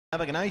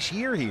Having a nice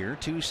year here,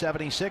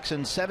 276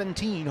 and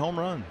 17 home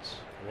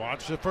runs.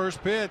 Watch the first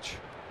pitch.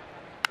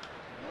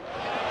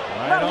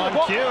 Right on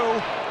cue.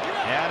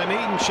 Adam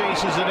Eaton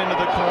chases it into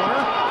the corner,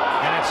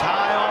 and it's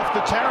high off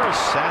the terrace.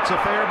 That's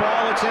a fair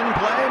ball. It's in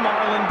play.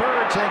 Marlon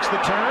Byrd takes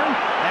the turn,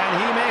 and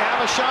he may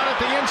have a shot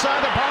at the inside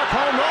the park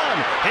home run.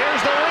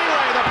 Here's the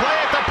relay, the play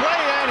at the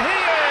plate, and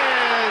he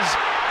is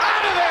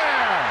out of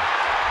there.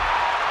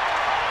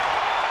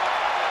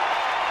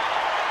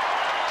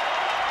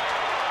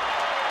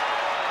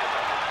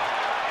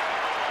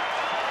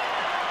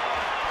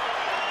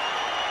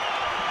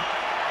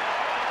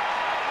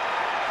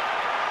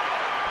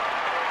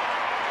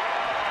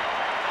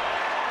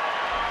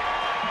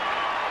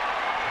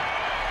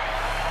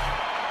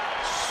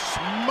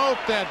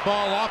 Smoked that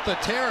ball off the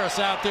terrace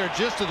out there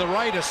just to the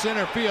right of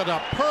center field.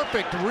 A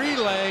perfect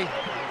relay.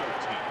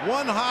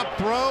 One hop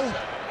throw.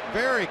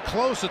 Very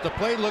close at the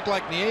plate. Looked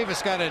like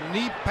Nieves got a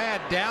knee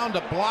pad down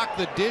to block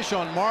the dish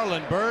on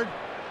Marlon Byrd.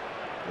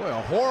 Boy,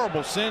 a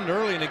horrible send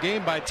early in the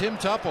game by Tim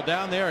Tuffle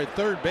down there at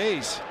third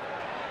base.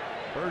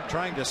 Byrd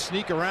trying to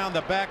sneak around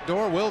the back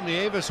door. Will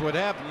Nieves would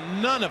have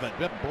none of it.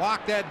 But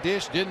blocked that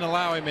dish, didn't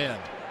allow him in.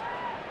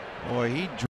 Boy, he